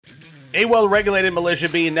A well-regulated militia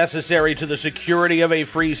being necessary to the security of a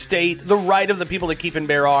free state, the right of the people to keep and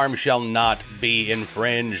bear arms shall not be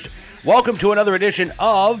infringed. Welcome to another edition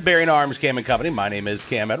of Bearing Arms Cam and Company. My name is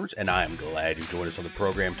Cam Edwards, and I'm glad you joined us on the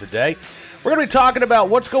program today. We're going to be talking about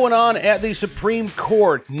what's going on at the Supreme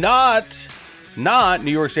Court, not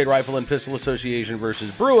New York State Rifle and Pistol Association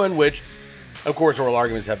versus Bruen, which, of course, oral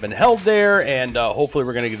arguments have been held there, and hopefully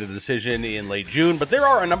we're going to get a decision in late June. But there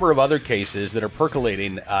are a number of other cases that are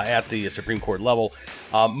percolating at the Supreme Court level.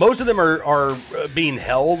 Most of them are being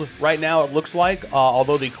held right now, it looks like,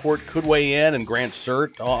 although the court could weigh in and grant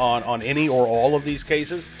cert on any or all of these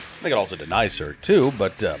cases. They could also deny cert, too,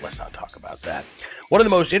 but let's not talk about that. One of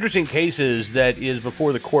the most interesting cases that is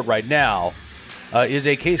before the court right now is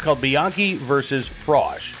a case called Bianchi versus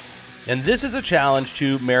Frosch. And this is a challenge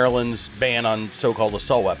to Maryland's ban on so-called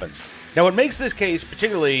assault weapons. Now, what makes this case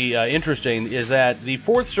particularly interesting is that the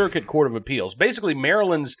Fourth Circuit Court of Appeals, basically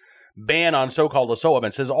Maryland's ban on so-called assault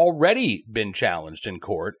weapons, has already been challenged in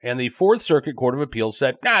court, and the Fourth Circuit Court of Appeals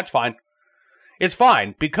said, it's fine. It's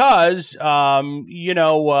fine because, people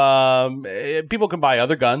can buy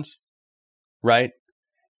other guns, right?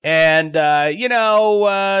 And,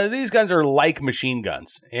 these guns are like machine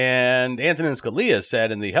guns. And Antonin Scalia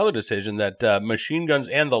said in the Heller decision that machine guns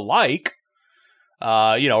and the like,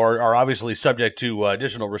 are obviously subject to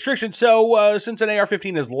additional restrictions. So since an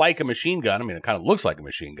AR-15 is like a machine gun, it kind of looks like a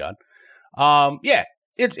machine gun.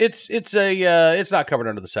 It's not covered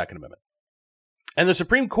under the Second Amendment. And the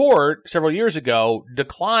Supreme Court several years ago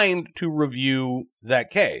declined to review that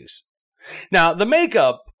case. Now, the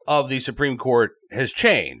makeup of the Supreme Court has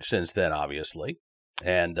changed since then, obviously,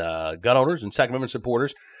 and gun owners and Second Amendment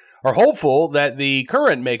supporters are hopeful that the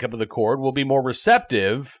current makeup of the court will be more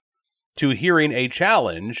receptive to hearing a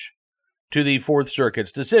challenge to the Fourth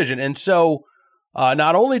Circuit's decision. And so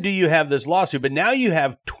not only do you have this lawsuit, but now you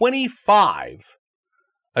have 25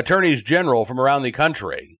 attorneys general from around the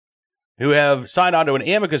country who have signed on to an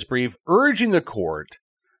amicus brief urging the court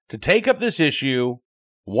to take up this issue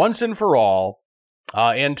once and for all,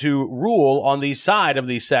 and to rule on the side of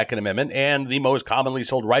the Second Amendment and the most commonly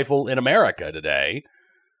sold rifle in America today,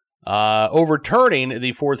 overturning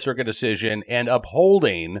the Fourth Circuit decision and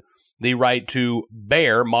upholding the right to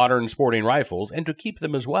bear modern sporting rifles and to keep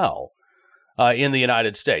them as well in the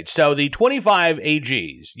United States. So the 25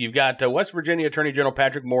 AGs, you've got West Virginia Attorney General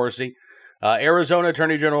Patrick Morrisey, Arizona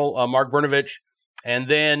Attorney General Mark Brnovich, and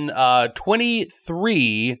then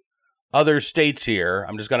 23 other states here.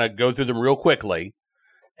 I'm just going to go through them real quickly.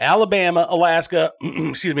 Alabama, Alaska,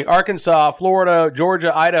 Arkansas, Florida,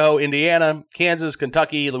 Georgia, Idaho, Indiana, Kansas,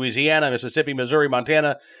 Kentucky, Louisiana, Mississippi, Missouri,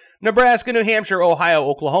 Montana, Nebraska, New Hampshire, Ohio,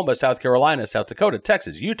 Oklahoma, South Carolina, South Dakota,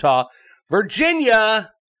 Texas, Utah,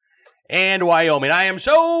 Virginia, and Wyoming. I am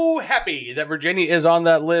so happy that Virginia is on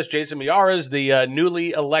that list. Jason Miyares, the newly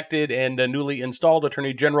elected and newly installed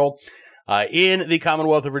Attorney General in the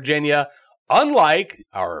Commonwealth of Virginia, unlike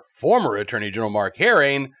our former Attorney General Mark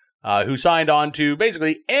Herring, who signed on to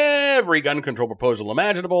basically every gun control proposal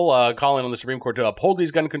imaginable, calling on the Supreme Court to uphold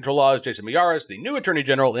these gun control laws. Jason Miyares, the new Attorney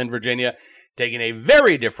General in Virginia, taking a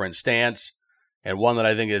very different stance, and one that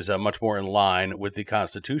I think is much more in line with the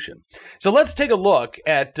Constitution. So let's take a look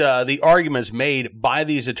at the arguments made by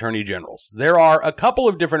these Attorney Generals. There are a couple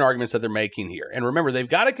of different arguments that they're making here. And remember, they've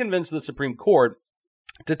got to convince the Supreme Court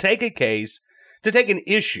to take an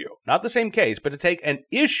issue, not the same case, but to take an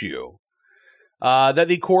issue that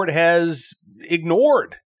the court has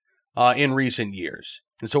ignored in recent years.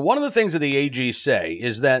 And so one of the things that the AG say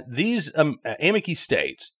is that these amici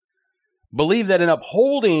states believe that in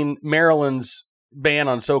upholding Maryland's ban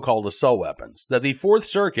on so-called assault weapons, that the Fourth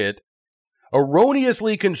Circuit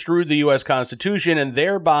erroneously construed the U.S. Constitution and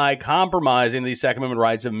thereby compromising the Second Amendment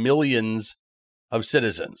rights of millions of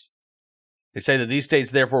citizens. They say that these states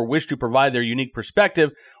therefore wish to provide their unique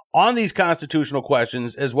perspective on these constitutional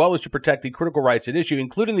questions, as well as to protect the critical rights at issue,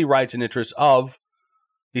 including the rights and interests of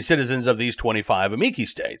the citizens of these 25 amici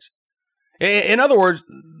states. In other words,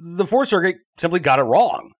 the Fourth Circuit simply got it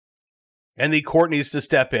wrong, and the court needs to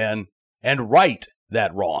step in and right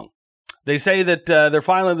that wrong. They say that they're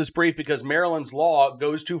filing this brief because Maryland's law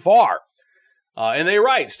goes too far. And they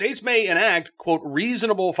write, states may enact, quote,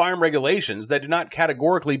 reasonable firearm regulations that do not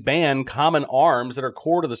categorically ban common arms that are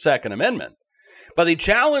core to the Second Amendment. But the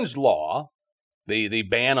challenged law, the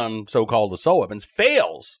ban on so-called assault weapons,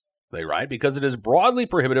 fails, they write, because it is broadly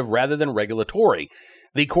prohibitive rather than regulatory.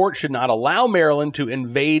 The court should not allow Maryland to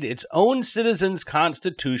invade its own citizens'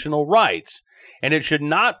 constitutional rights, and it should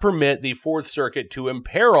not permit the Fourth Circuit to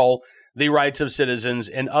imperil the rights of citizens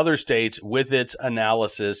in other states with its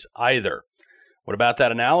analysis either. What about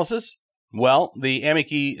that analysis? Well, the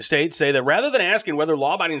amici states say that rather than asking whether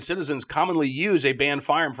law-abiding citizens commonly use a banned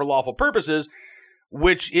firearm for lawful purposes,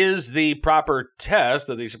 which is the proper test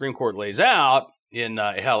that the Supreme Court lays out in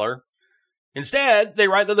Heller, instead, they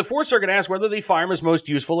write that the Fourth Circuit asks whether the firearm is most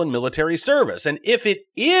useful in military service. And if it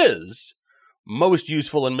is most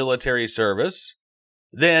useful in military service,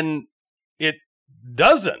 then it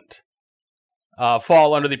doesn't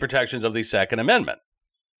fall under the protections of the Second Amendment,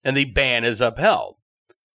 and the ban is upheld.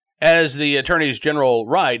 As the attorneys general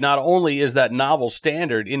write, not only is that novel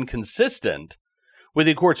standard inconsistent with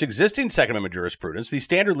the court's existing Second Amendment jurisprudence, the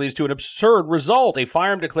standard leads to an absurd result. A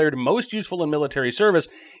firearm declared most useful in military service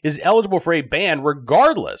is eligible for a ban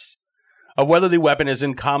regardless of whether the weapon is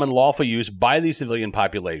in common lawful use by the civilian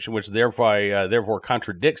population, which therefore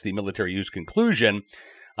contradicts the military use conclusion.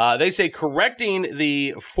 They say correcting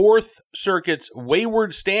the Fourth Circuit's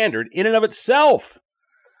wayward standard in and of itself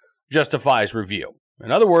justifies review.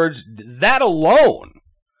 In other words, that alone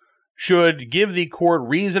should give the court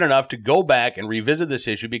reason enough to go back and revisit this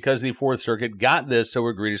issue because the Fourth Circuit got this so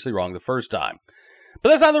egregiously wrong the first time. But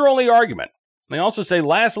that's not their only argument. They also say,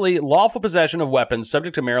 lastly, lawful possession of weapons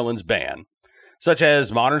subject to Maryland's ban, such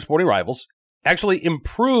as modern sporting rifles, actually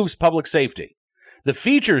improves public safety. The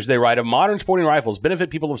features, they write, of modern sporting rifles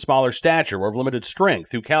benefit people of smaller stature or of limited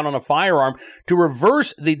strength who count on a firearm to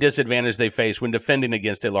reverse the disadvantage they face when defending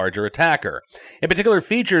against a larger attacker. In particular,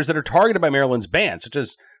 features that are targeted by Maryland's ban, such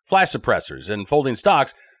as flash suppressors and folding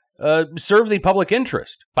stocks, serve the public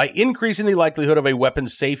interest by increasing the likelihood of a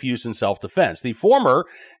weapon's safe use in self-defense. The former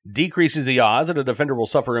decreases the odds that a defender will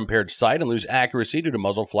suffer impaired sight and lose accuracy due to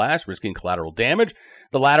muzzle flash, risking collateral damage.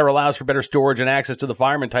 The latter allows for better storage and access to the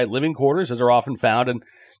firearm in tight living quarters, as are often found in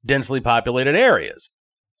densely populated areas.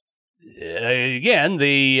 Again,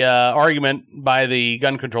 the argument by the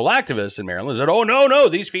gun control activists in Maryland is that, oh, no,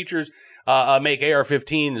 these features make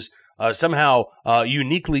AR-15s somehow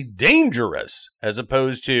uniquely dangerous, as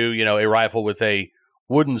opposed to, a rifle with a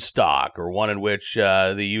wooden stock or one in which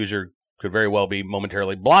the user could very well be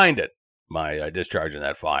momentarily blinded by discharging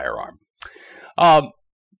that firearm.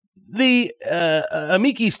 The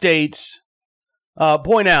amici states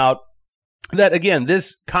point out that, again,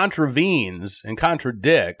 this contravenes and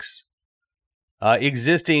contradicts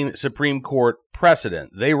existing Supreme Court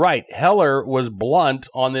precedent. They write, Heller was blunt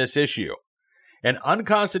on this issue. An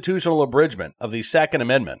unconstitutional abridgment of the Second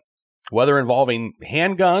Amendment, whether involving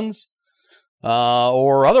handguns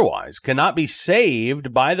or otherwise, cannot be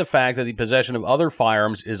saved by the fact that the possession of other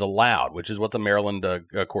firearms is allowed, which is what the Maryland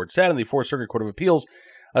court said, and the Fourth Circuit Court of Appeals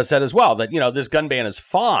said as well, that, this gun ban is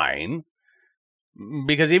fine,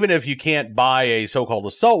 because even if you can't buy a so-called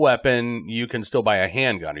assault weapon, you can still buy a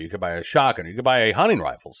handgun, or you could buy a shotgun, or you could buy a hunting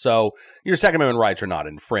rifle. So your Second Amendment rights are not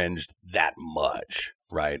infringed that much,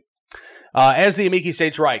 right? As the amici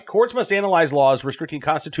states, right, courts must analyze laws restricting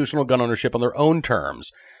constitutional gun ownership on their own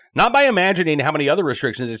terms, not by imagining how many other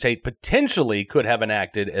restrictions the state potentially could have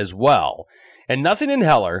enacted as well. And nothing in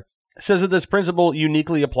Heller says that this principle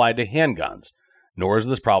uniquely applied to handguns, nor is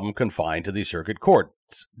this problem confined to the circuit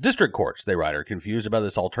courts. District courts, they write, are confused about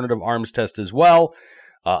this alternative arms test as well,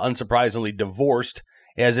 unsurprisingly divorced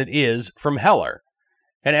as it is from Heller.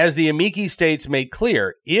 And as the amici states make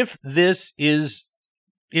clear, if this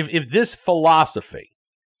philosophy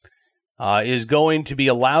is going to be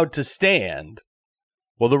allowed to stand,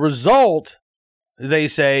 well, the result, they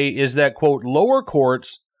say, is that, quote, lower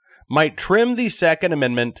courts might trim the Second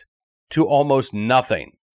Amendment to almost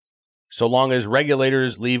nothing, so long as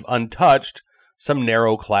regulators leave untouched some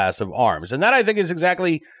narrow class of arms. And that, I think, is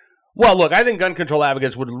exactly, well, look, I think gun control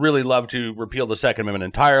advocates would really love to repeal the Second Amendment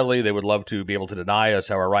entirely. They would love to be able to deny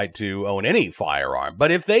us our right to own any firearm.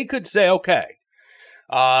 But if they could say, okay,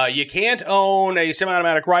 you can't own a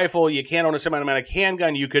semi-automatic rifle. You can't own a semi-automatic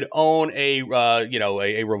handgun. You could own a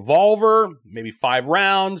revolver, maybe 5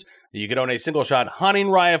 rounds. You could own a single-shot hunting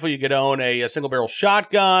rifle. You could own a single-barrel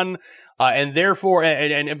shotgun. And therefore,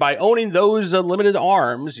 and by owning those limited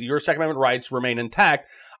arms, your Second Amendment rights remain intact.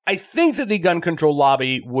 I think that the gun control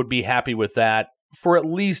lobby would be happy with that for at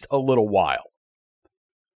least a little while.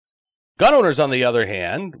 Gun owners, on the other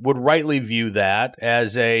hand, would rightly view that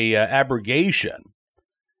as a abrogation,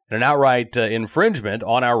 an outright infringement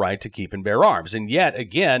on our right to keep and bear arms. And yet,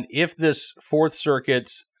 again, if this Fourth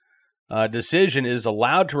Circuit's decision is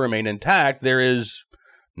allowed to remain intact, there is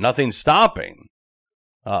nothing stopping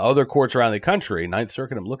other courts around the country, Ninth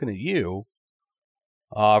Circuit, I'm looking at you,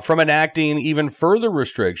 from enacting even further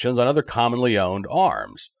restrictions on other commonly owned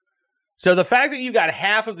arms. So the fact that you've got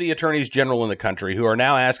half of the attorneys general in the country who are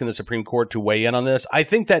now asking the Supreme Court to weigh in on this, I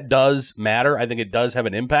think that does matter. I think it does have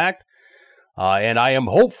an impact. And I am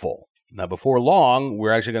hopeful Now, before long,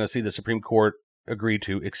 we're actually going to see the Supreme Court agree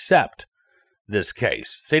to accept this case.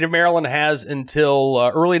 State of Maryland has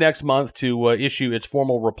until early next month to issue its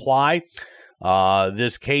formal reply.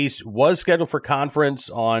 This case was scheduled for conference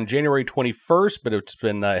on January 21st, but it's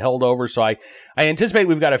been held over. So I anticipate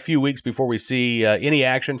we've got a few weeks before we see any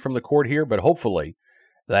action from the court here, but hopefully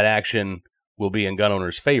that action will be in gun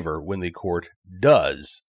owners' favor when the court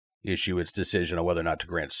does issue its decision on whether or not to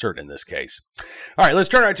grant cert in this case. All right, let's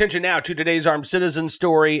turn our attention now to today's Armed Citizen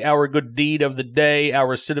story, our good deed of the day, our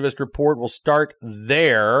recidivist report. We'll start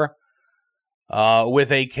there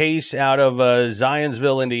with a case out of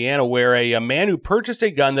Zionsville, Indiana, where a man who purchased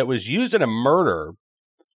a gun that was used in a murder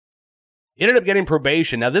ended up getting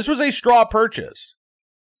probation. Now, this was a straw purchase.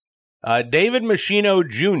 David Machino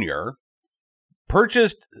Jr.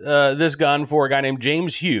 purchased this gun for a guy named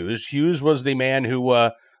James Hughes. Hughes was the man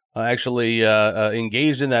who actually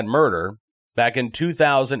engaged in that murder back in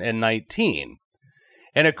 2019.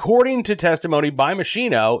 And according to testimony by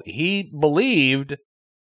Machino, he believed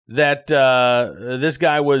that this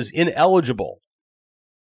guy was ineligible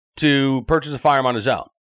to purchase a firearm on his own.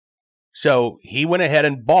 So he went ahead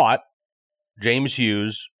and bought James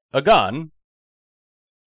Hughes a gun,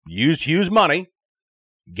 used Hughes' money,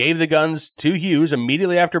 gave the guns to Hughes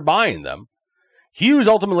immediately after buying them. Hughes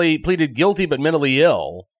ultimately pleaded guilty but mentally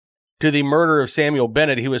ill to the murder of Samuel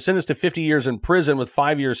Bennett. He was sentenced to 50 years in prison with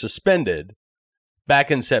 5 years suspended back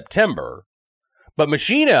in September. But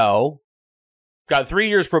Machino got 3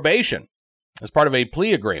 years probation as part of a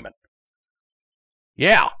plea agreement.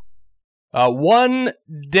 Yeah. 1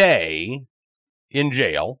 day in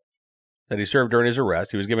jail that he served during his arrest.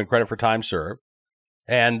 He was given credit for time served.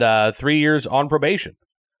 And 3 years on probation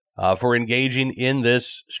for engaging in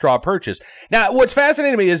this straw purchase. Now, what's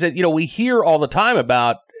fascinating to me is that, we hear all the time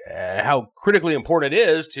about how critically important it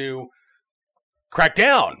is to crack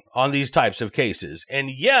down on these types of cases. And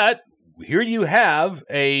yet, here you have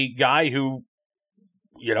a guy who,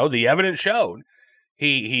 the evidence showed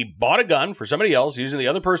he bought a gun for somebody else using the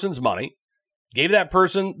other person's money, gave that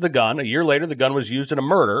person the gun. A year later, the gun was used in a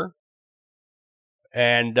murder.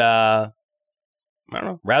 And, I don't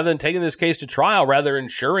know, rather than taking this case to trial, rather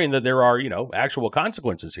ensuring that there are, actual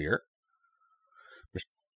consequences here,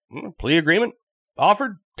 plea agreement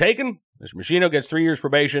offered, taken. Mr. Machino gets 3 years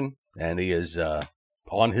probation, and he is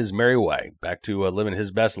on his merry way back to living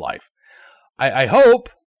his best life. I hope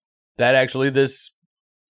that actually this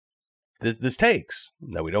takes,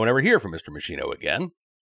 that we don't ever hear from Mr. Machino again.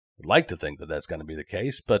 I'd like to think that that's going to be the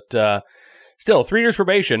case, but still, 3 years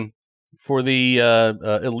probation for the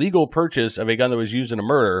illegal purchase of a gun that was used in a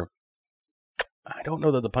murder. I don't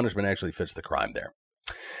know that the punishment actually fits the crime there.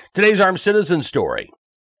 Today's Armed Citizen story.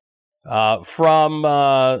 From,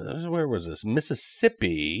 where was this?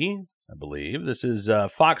 Mississippi, I believe. This is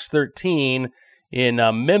Fox 13 in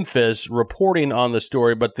Memphis reporting on the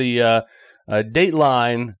story, but the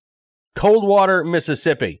Dateline, Coldwater,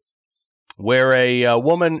 Mississippi, where a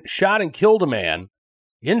woman shot and killed a man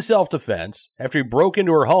in self-defense after he broke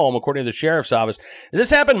into her home, according to the sheriff's office.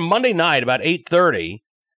 This happened Monday night about 8:30.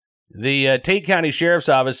 The Tate County Sheriff's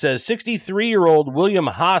Office says 63-year-old William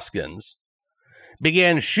Hoskins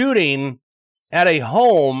began shooting at a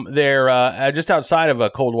home there just outside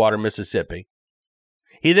of Coldwater, Mississippi.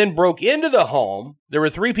 He then broke into the home. There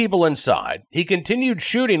were 3 people inside. He continued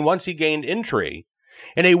shooting once he gained entry.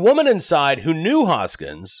 And a woman inside who knew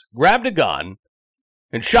Hoskins grabbed a gun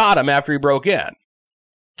and shot him after he broke in,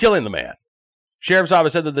 killing the man. Sheriff's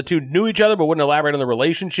Office said that the two knew each other but wouldn't elaborate on the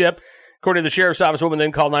relationship. According to the Sheriff's Office, woman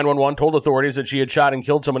then called 911, told authorities that she had shot and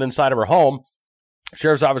killed someone inside of her home.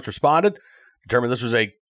 Sheriff's Office responded, determined this was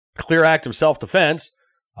a clear act of self-defense.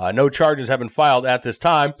 No charges have been filed at this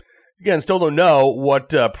time. Again, still don't know what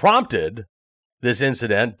prompted this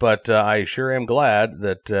incident, but I sure am glad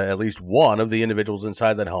that at least one of the individuals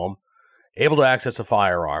inside that home able to access a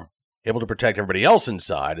firearm, able to protect everybody else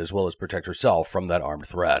inside, as well as protect herself from that armed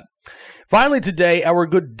threat. Finally today, our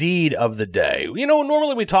good deed of the day.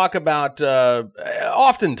 Normally we talk about,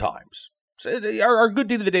 oftentimes, our good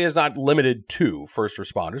deed of the day is not limited to first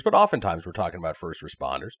responders, but oftentimes we're talking about first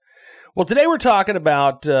responders. Well, today we're talking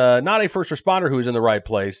about not a first responder who is in the right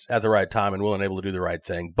place at the right time and willing and able to do the right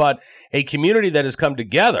thing, but a community that has come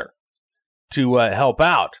together to help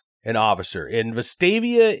out an officer in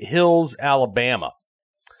Vestavia Hills, Alabama.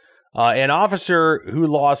 An officer who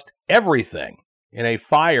lost everything in a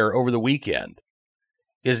fire over the weekend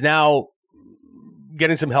is now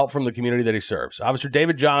getting some help from the community that he serves. Officer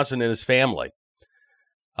David Johnson and his family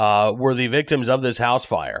were the victims of this house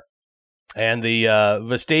fire. And the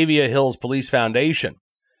Vestavia Hills Police Foundation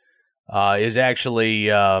is actually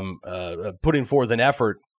putting forth an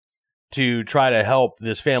effort to try to help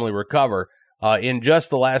this family recover. In just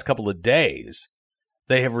the last couple of days,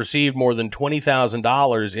 they have received more than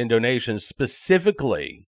 $20,000 in donations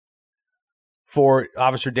specifically for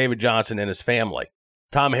Officer David Johnson and his family.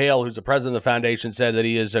 Tom Hale, who's the president of the foundation, said that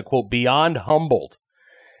he is, quote, beyond humbled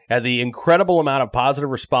at the incredible amount of positive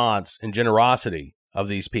response and generosity of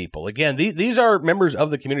these people. Again, these are members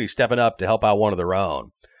of the community stepping up to help out one of their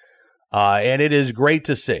own. And it is great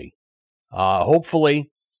to see.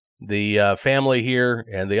 Hopefully, the family here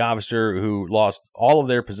and the officer who lost all of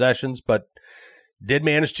their possessions but did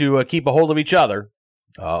manage to keep a hold of each other,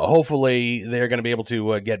 hopefully they're going to be able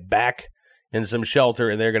to get back in some shelter,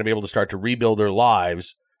 and they're going to be able to start to rebuild their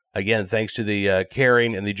lives, again, thanks to the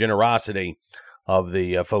caring and the generosity of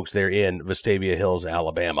the folks there in Vestavia Hills,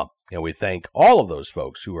 Alabama. And we thank all of those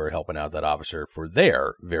folks who are helping out that officer for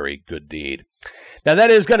their very good deed. Now,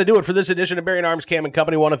 that is going to do it for this edition of Bearing Arms Cam &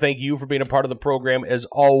 Company. I want to thank you for being a part of the program as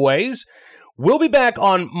always. We'll be back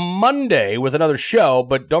on Monday with another show,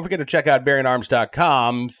 but don't forget to check out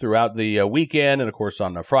BearingArms.com throughout the weekend. And, of course,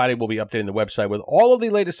 on Friday, we'll be updating the website with all of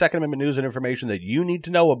the latest Second Amendment news and information that you need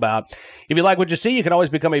to know about. If you like what you see, you can always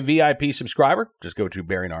become a VIP subscriber. Just go to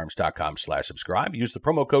BearingArms.com/subscribe. Use the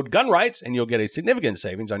promo code GUNRIGHTS, and you'll get a significant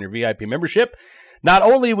savings on your VIP membership. Not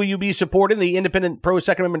only will you be supporting the independent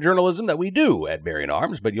pro-Second Amendment journalism that we do at Bearing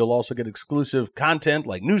Arms, but you'll also get exclusive content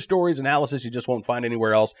like news stories, analysis you just won't find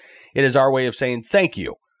anywhere else. It is our way of saying thank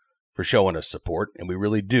you for showing us support, and we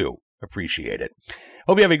really do appreciate it.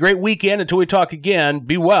 Hope you have a great weekend. Until we talk again,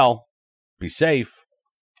 be well, be safe,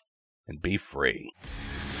 and be free.